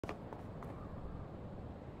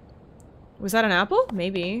Was that an apple?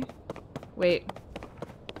 Maybe. Wait.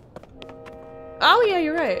 Oh yeah,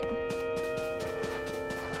 you're right.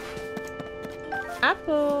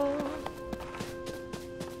 Apple.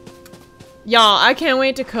 Y'all, I can't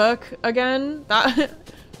wait to cook again. That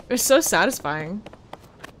it's so satisfying.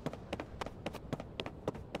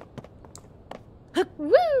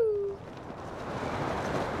 Woo!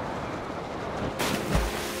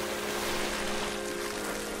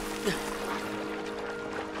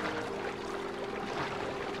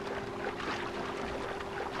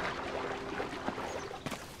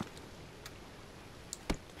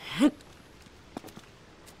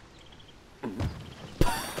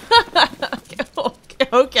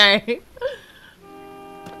 Okay.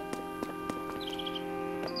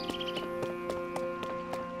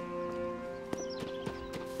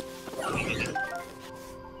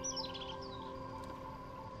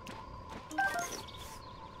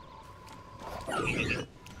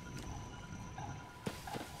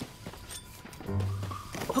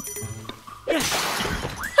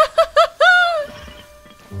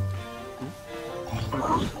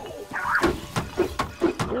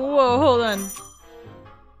 Whoa, hold on.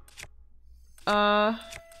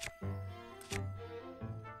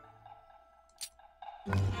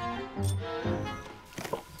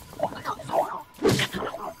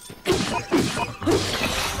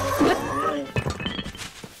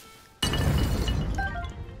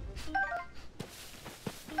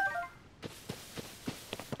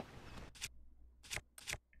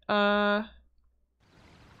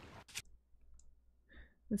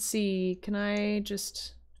 Let's see, can I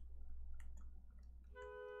just...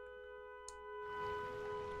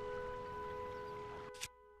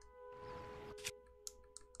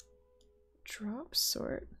 Drop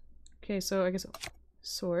sort. Okay, so I guess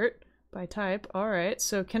sort by type. Alright,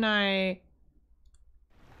 so can I...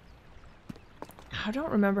 I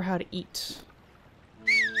don't remember how to eat.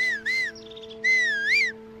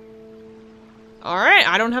 Alright,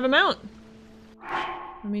 I don't have a mount.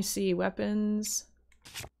 Let me see, weapons.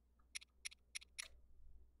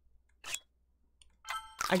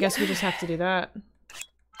 I guess we just have to do that.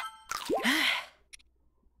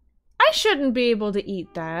 I shouldn't be able to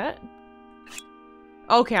eat that.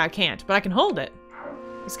 Okay, I can't, but I can hold it.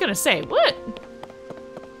 I was gonna say, what?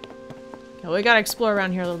 Okay, we gotta explore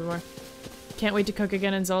around here a little bit more. Can't wait to cook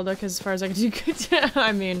again in Zelda, because as far as I can do,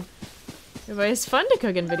 I mean, it's fun to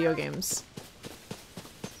cook in video games.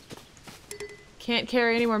 Can't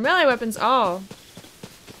carry any more melee weapons. Oh.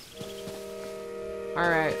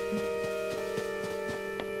 Alright.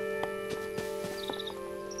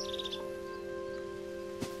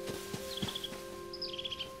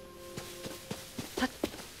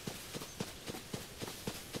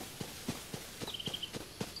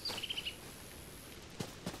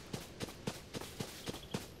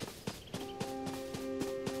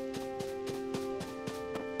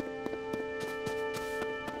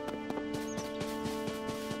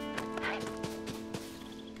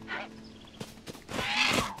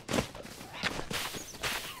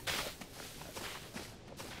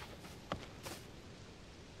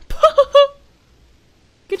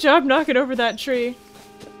 Good job knocking over that tree.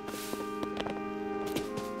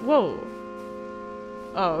 Whoa.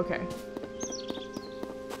 Oh, okay.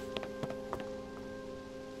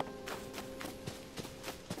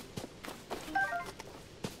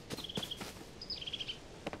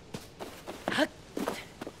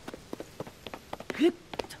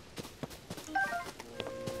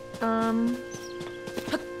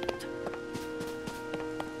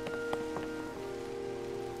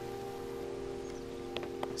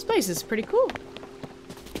 This place is pretty cool.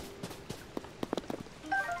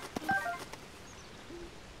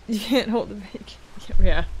 You can't hold the bacon.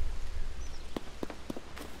 Yeah.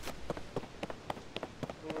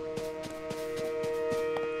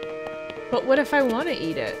 But what if I want to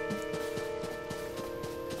eat it?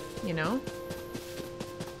 You know?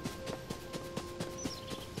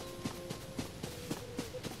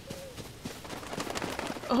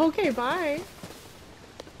 Okay, bye.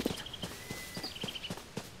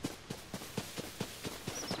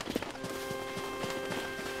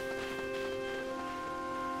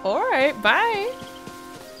 Alright, bye.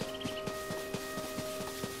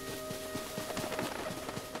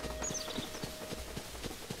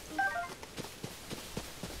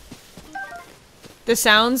 The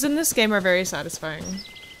sounds in this game are very satisfying.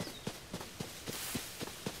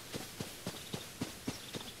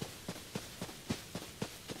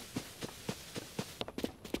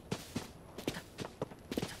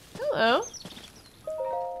 Hello.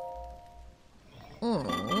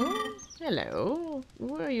 Hello.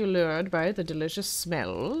 Were you lured by the delicious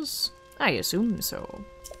smells? I assume so.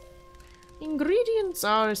 Ingredients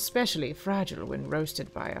are especially fragile when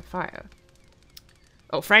roasted by a fire.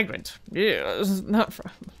 Oh, fragrant. Yes, not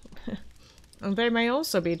fragrant. They may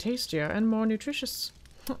also be tastier and more nutritious.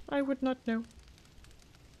 I would not know.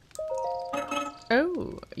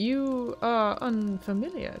 Oh, you are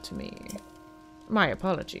unfamiliar to me. My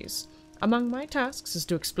apologies. Among my tasks is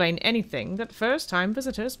to explain anything that first-time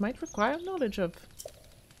visitors might require knowledge of.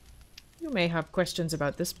 You may have questions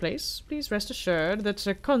about this place. Please rest assured that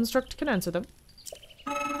a construct can answer them.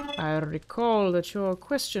 I recall that your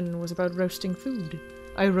question was about roasting food.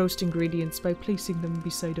 I roast ingredients by placing them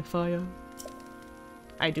beside a fire.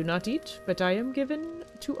 I do not eat, but I am given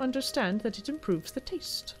to understand that it improves the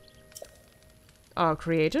taste. Our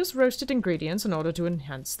creators roasted ingredients in order to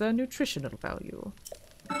enhance their nutritional value.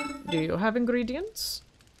 Do you have ingredients?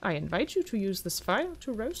 I invite you to use this fire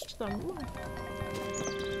to roast them.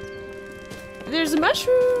 There's a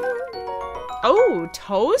mushroom! Oh,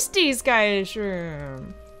 toasty sky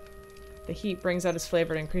shroom! The heat brings out its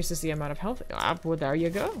flavor and increases the amount of health. Ah, well, there you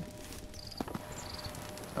go.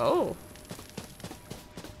 Oh.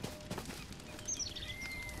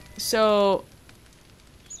 So...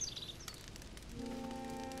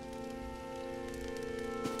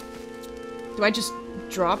 do I just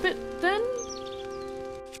drop it then?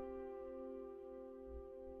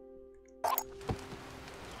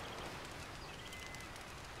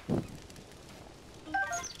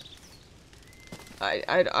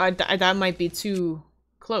 That might be too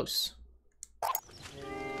close.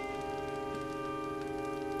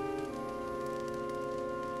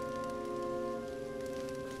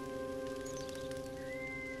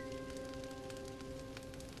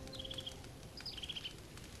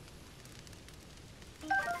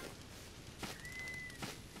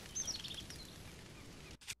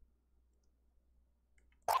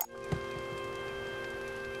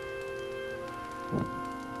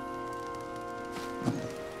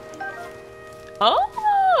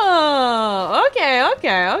 Oh, okay.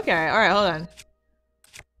 All right, hold on.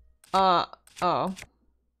 Oh.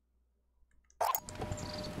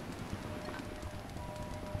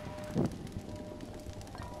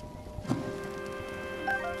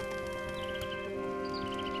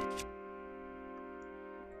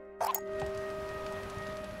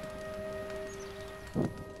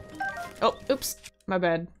 Oh, oops, my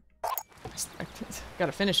bad. I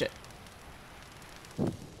gotta finish it.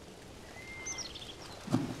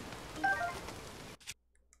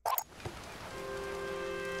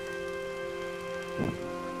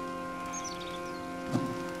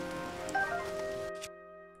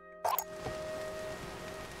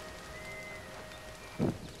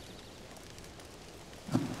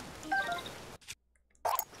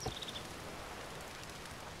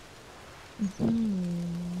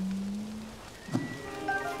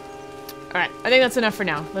 Alright, I think that's enough for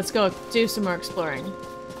now. Let's go do some more exploring.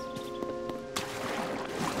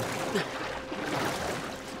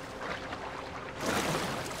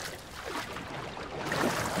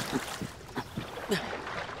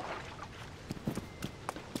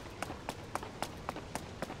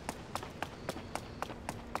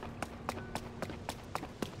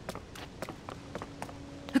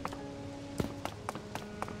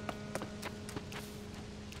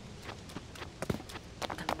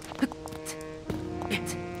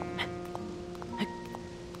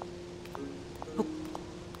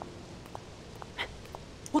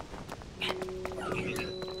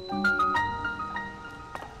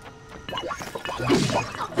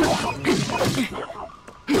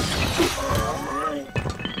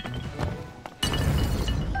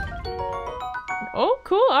 Oh,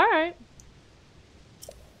 cool, alright.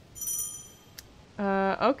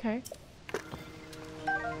 Okay.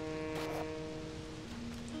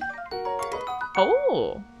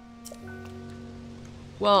 Oh!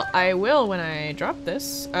 Well, I will when I drop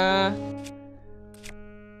this. Drop.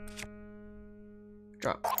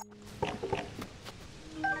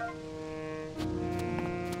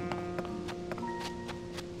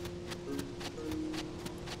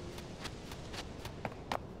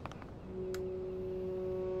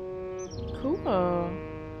 Cool.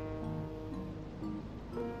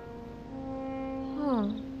 Huh.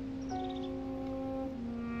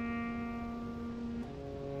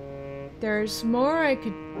 There's more I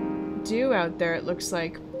could do out there, it looks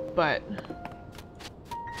like, but...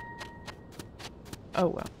 oh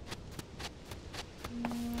well.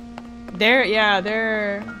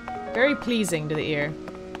 They're very pleasing to the ear.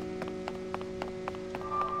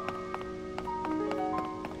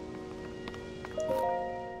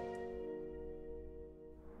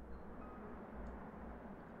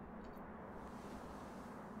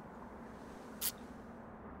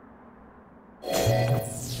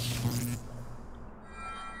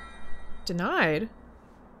 Denied?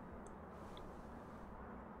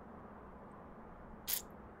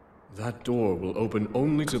 That door will open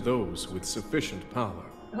only to those with sufficient power.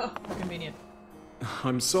 Oh, how convenient.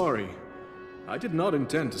 I'm sorry. I did not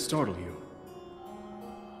intend to startle you.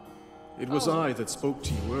 It was I that spoke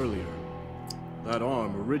to you earlier. That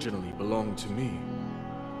arm originally belonged to me.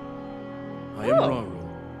 I am Raru.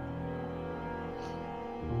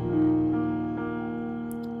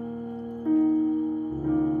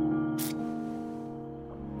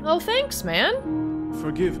 Oh, thanks, man.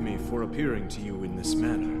 Forgive me for appearing to you in this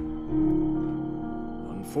manner.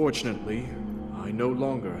 Unfortunately, I no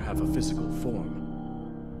longer have a physical form.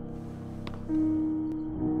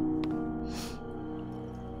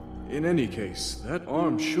 In any case, that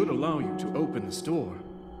arm should allow you to open this door.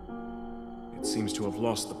 It seems to have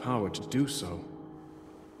lost the power to do so.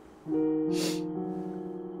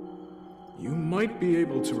 You might be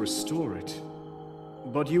able to restore it,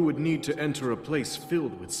 but you would need to enter a place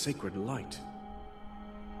filled with sacred light.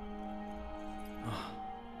 Ah,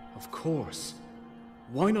 of course.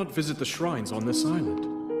 Why not visit the shrines on this island?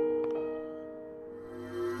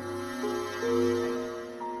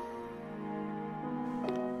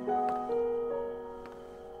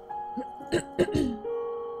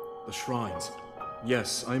 The shrines.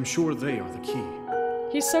 Yes, I am sure they are the key.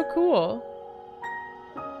 He's so cool.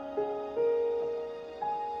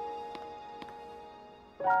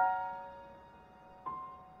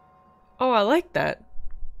 Oh, I like that.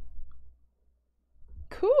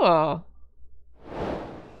 Cool.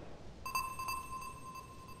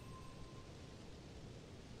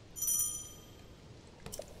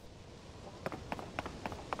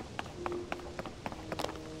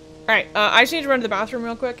 Alright, I just need to run to the bathroom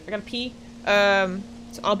real quick. I gotta pee. So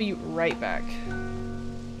I'll be right back.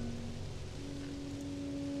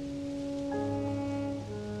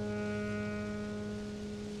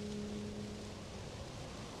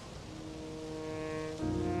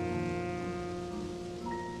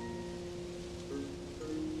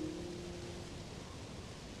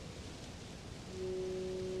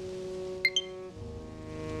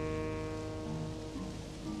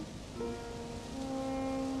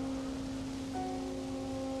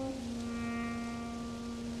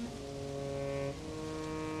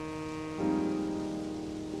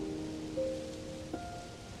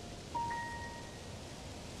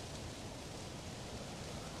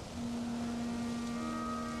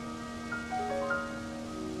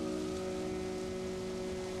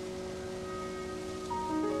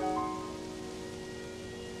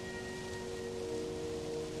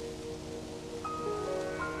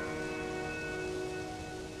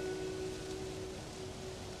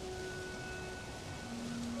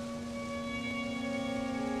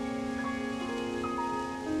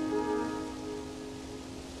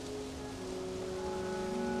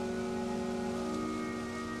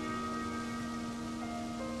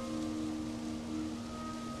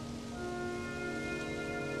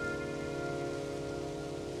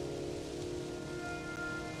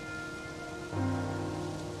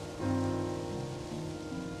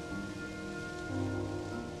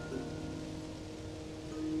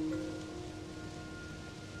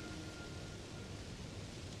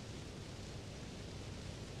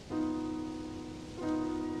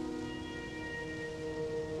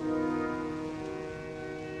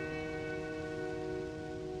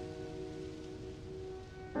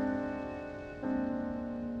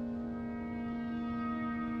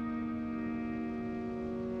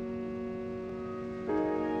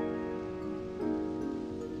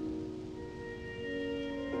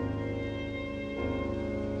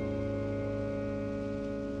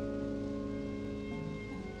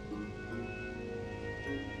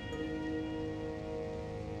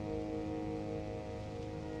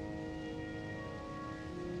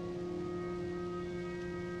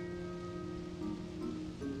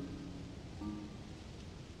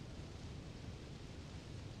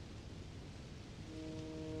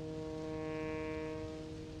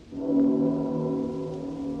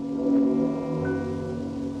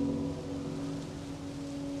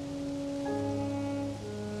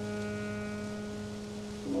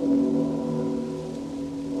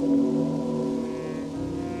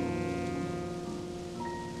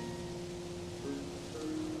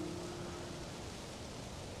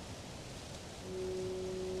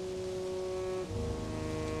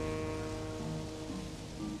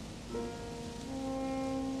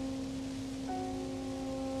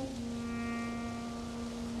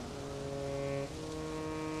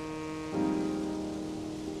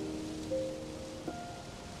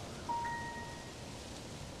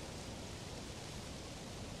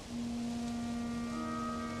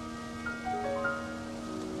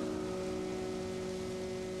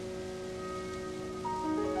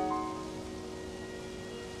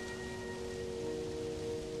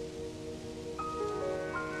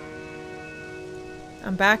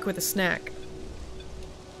 I'm back with a snack.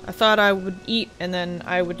 I thought I would eat and then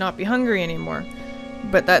I would not be hungry anymore.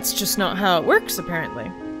 But that's just not how it works,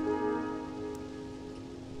 apparently.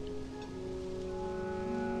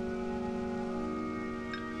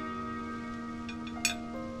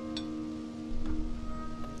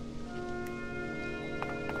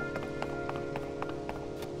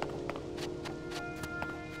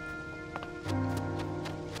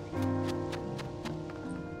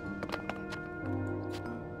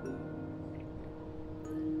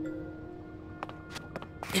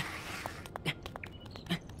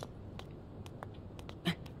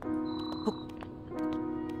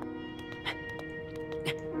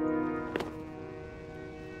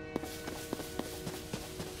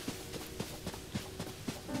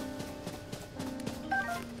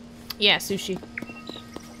 Yeah, sushi.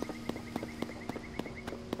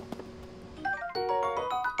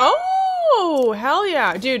 Oh, hell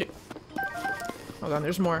yeah. Dude. Hold on,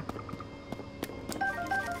 there's more.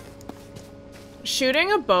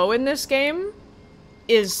 Shooting a bow in this game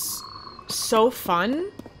is so fun.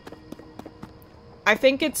 I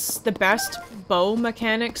think it's the best bow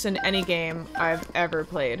mechanics in any game I've ever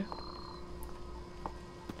played.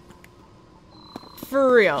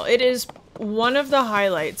 For real, it is one of the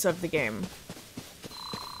highlights of the game.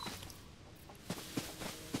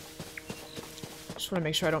 Just want to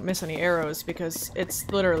make sure I don't miss any arrows because it's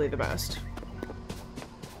literally the best.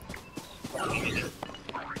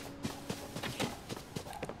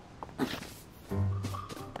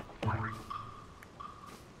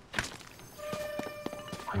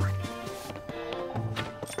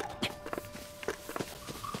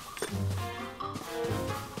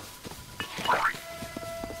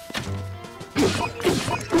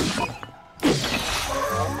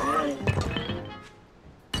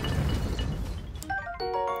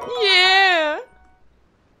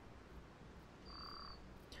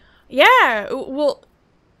 Yeah, well,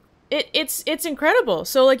 it's incredible.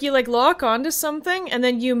 So like you like lock onto something and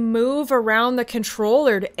then you move around the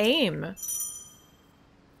controller to aim.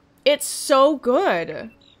 It's so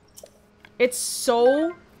good. It's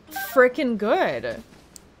so freaking good.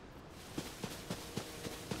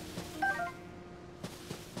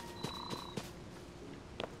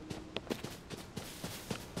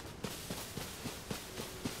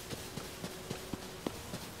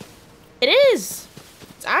 It is.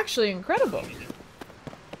 It's actually incredible.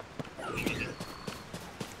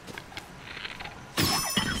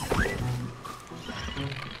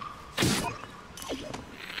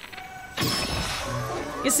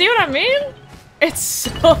 You see what I mean? It's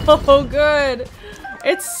so good.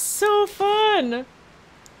 It's so fun.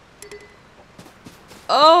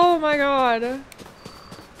 Oh my god.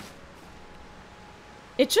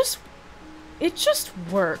 It just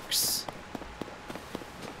works.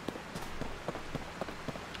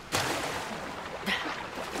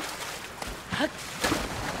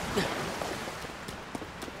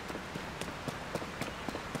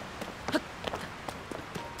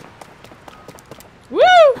 Woo!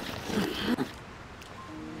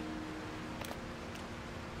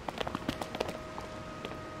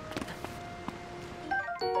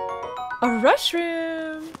 A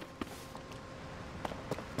mushroom.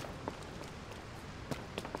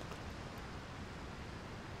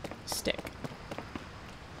 Stick.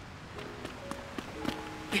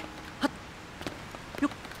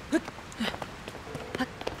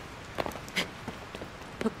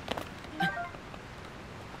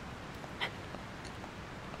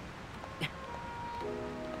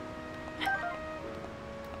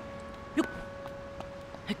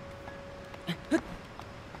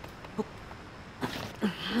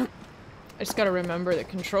 I just gotta remember the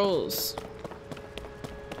controls.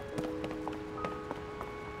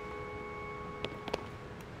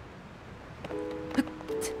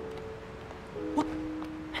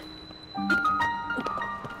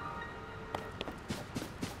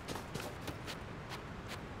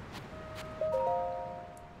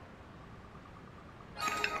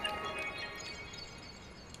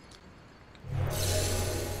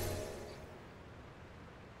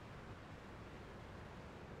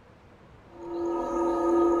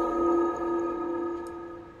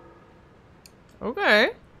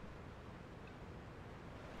 Okay.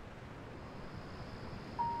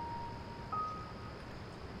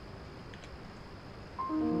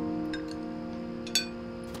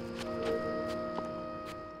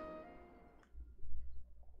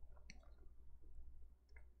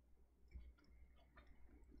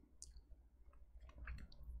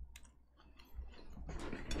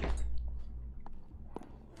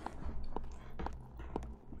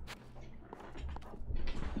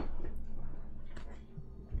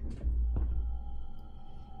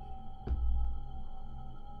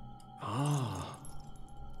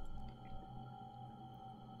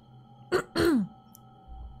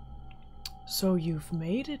 So you've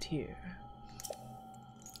made it here.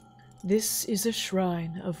 This is a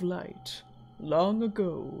shrine of light. Long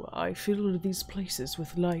ago, I filled these places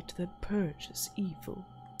with light that purges evil.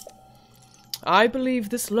 I believe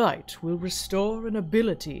this light will restore an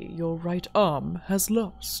ability your right arm has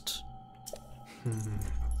lost.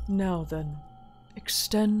 Now then,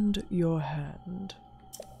 extend your hand.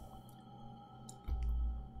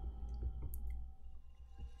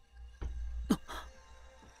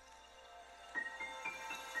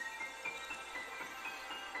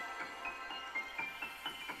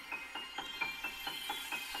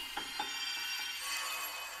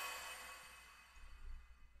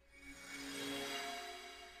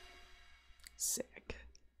 Sick.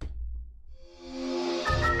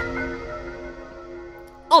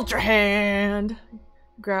 Ultra Hand!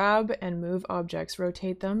 Grab and move objects,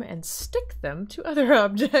 rotate them, and stick them to other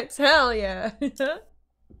objects. Hell yeah!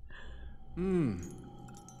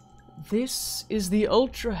 This is the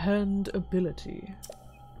Ultra Hand ability.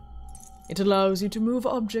 It allows you to move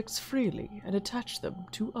objects freely and attach them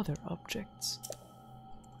to other objects.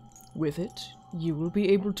 With it, you will be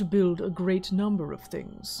able to build a great number of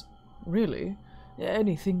things. Really,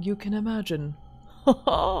 anything you can imagine.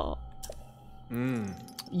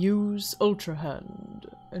 Use Ultra Hand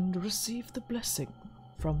and receive the blessing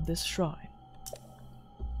from this shrine.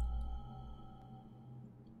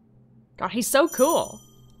 God, he's so cool.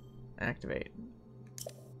 Activate.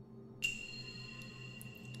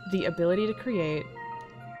 The ability to create.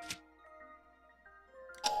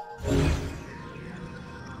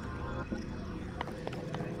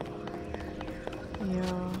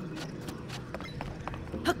 Yeah.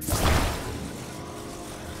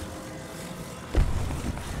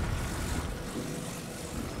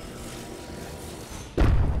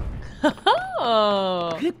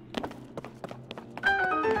 Oh.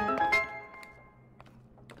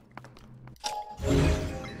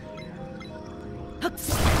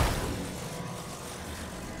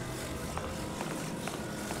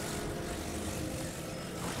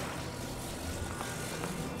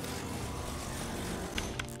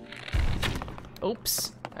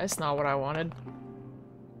 Oops, that's not what I wanted.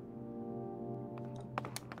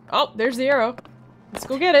 Oh, there's the arrow. Let's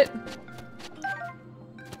go get it.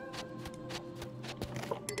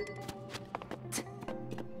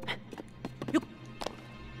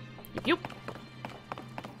 Yup.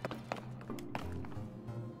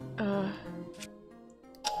 Oh.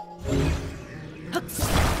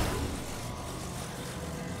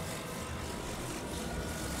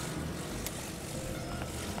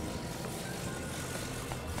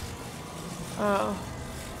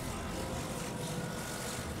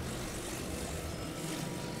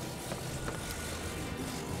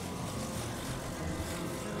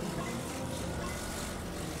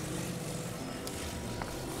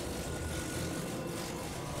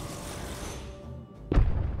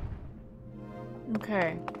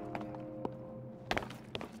 Okay.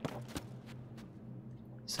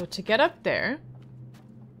 So to get up there,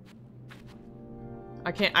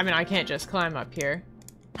 I can't just climb up here.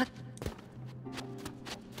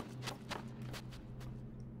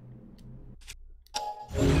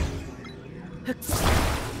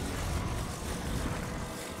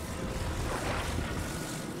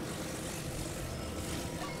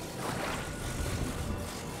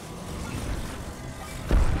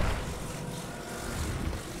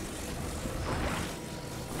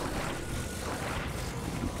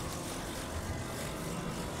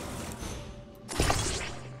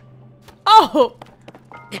 Oh!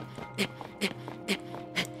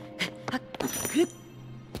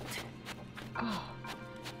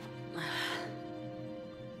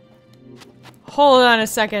 Hold on a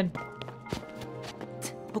second.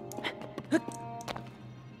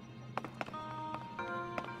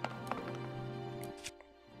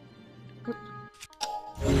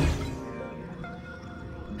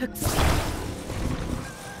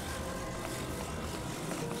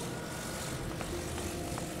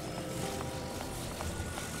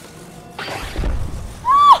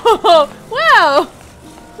 Oh, wow!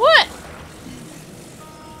 What?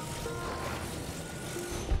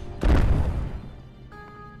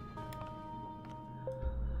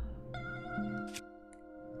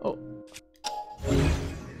 Oh.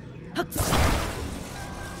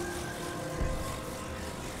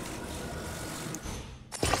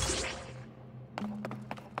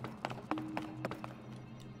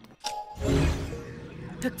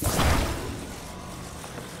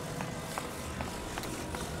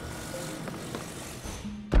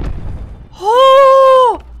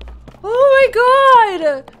 Oh! Oh my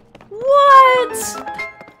god! What?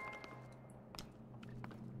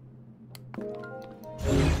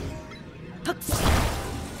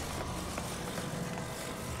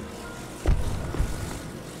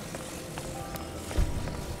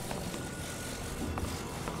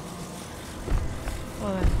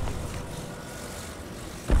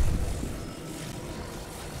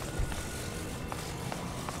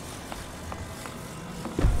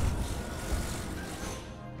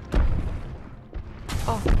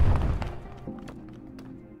 Oh.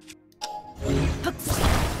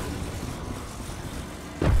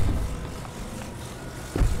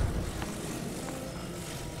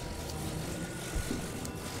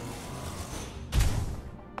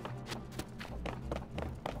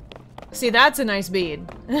 See, that's a nice bead.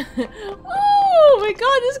 Oh my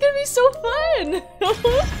god, this is gonna be so fun!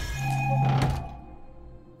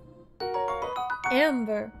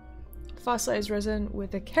 Amber. Fossilized resin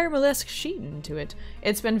with a caramelesque sheen to it.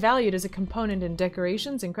 It's been valued as a component in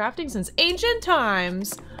decorations and crafting since ancient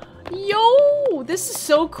times. Yo! This is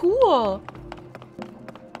so cool!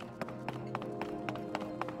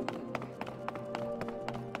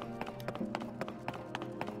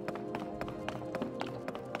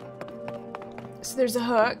 So there's a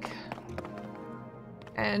hook.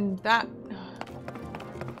 And that...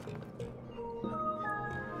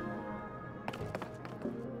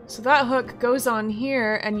 So that hook goes on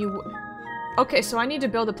here and you... Okay, so I need to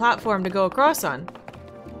build a platform to go across on.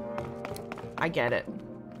 I get it.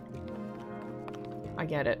 I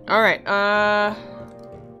get it. Alright,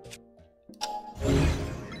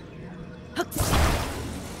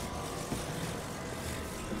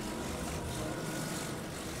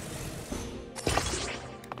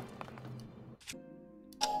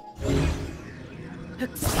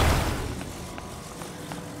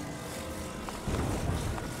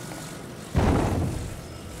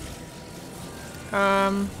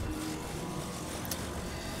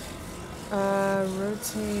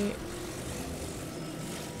 rotate.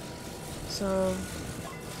 So...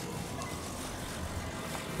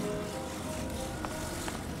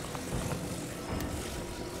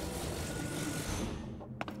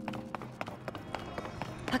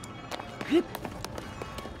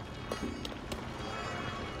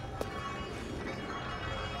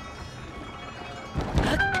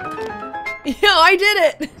 Yo, I did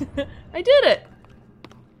it! I did it!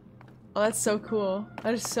 Oh, that's so cool.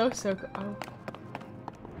 That is so cool. Oh.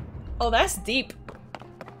 Oh, that's deep.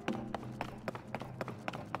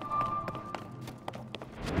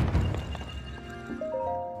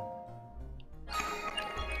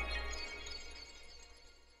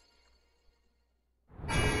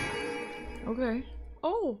 Okay.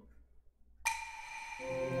 Oh!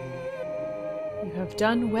 You have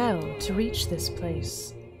done well to reach this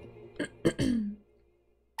place.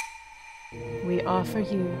 We offer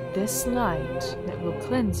you this light that will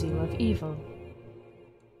cleanse you of evil.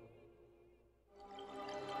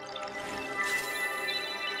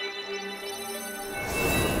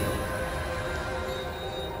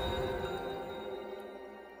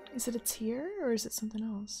 Is it a tear or is it something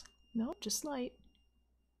else? No, just light.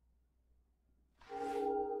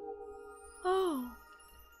 Oh.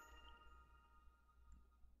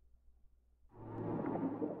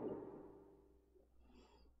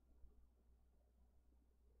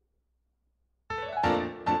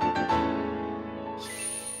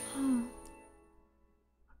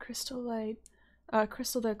 Crystal light.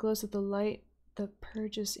 Crystal that glows with the light that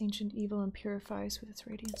purges ancient evil and purifies with its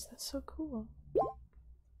radiance. That's so cool.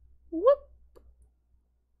 Whoop!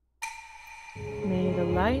 May the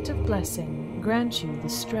light of blessing grant you the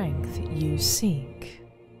strength you seek.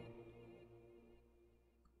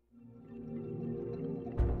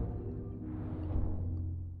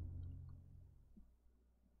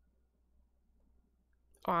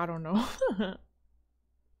 Oh, I don't know.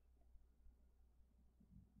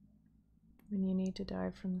 When you need to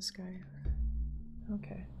dive from the sky.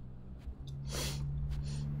 Okay.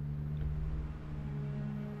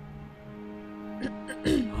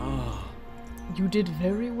 You did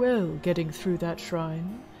very well getting through that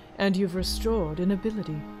shrine, and you've restored an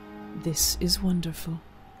ability. This is wonderful.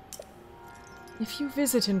 If you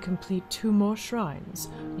visit and complete 2 more shrines,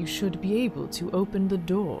 you should be able to open the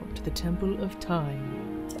door to the Temple of Time.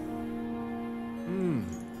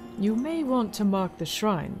 You may want to mark the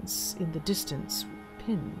shrines in the distance with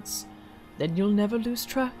pins, then you'll never lose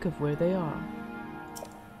track of where they are.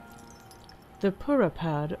 The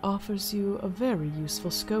Purapad offers you a very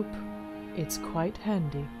useful scope. It's quite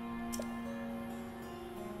handy.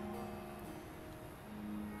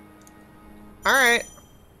 Alright.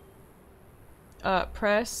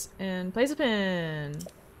 Press and place a pin.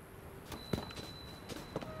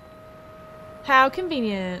 How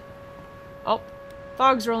convenient. Oh,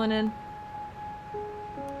 fog's rolling in.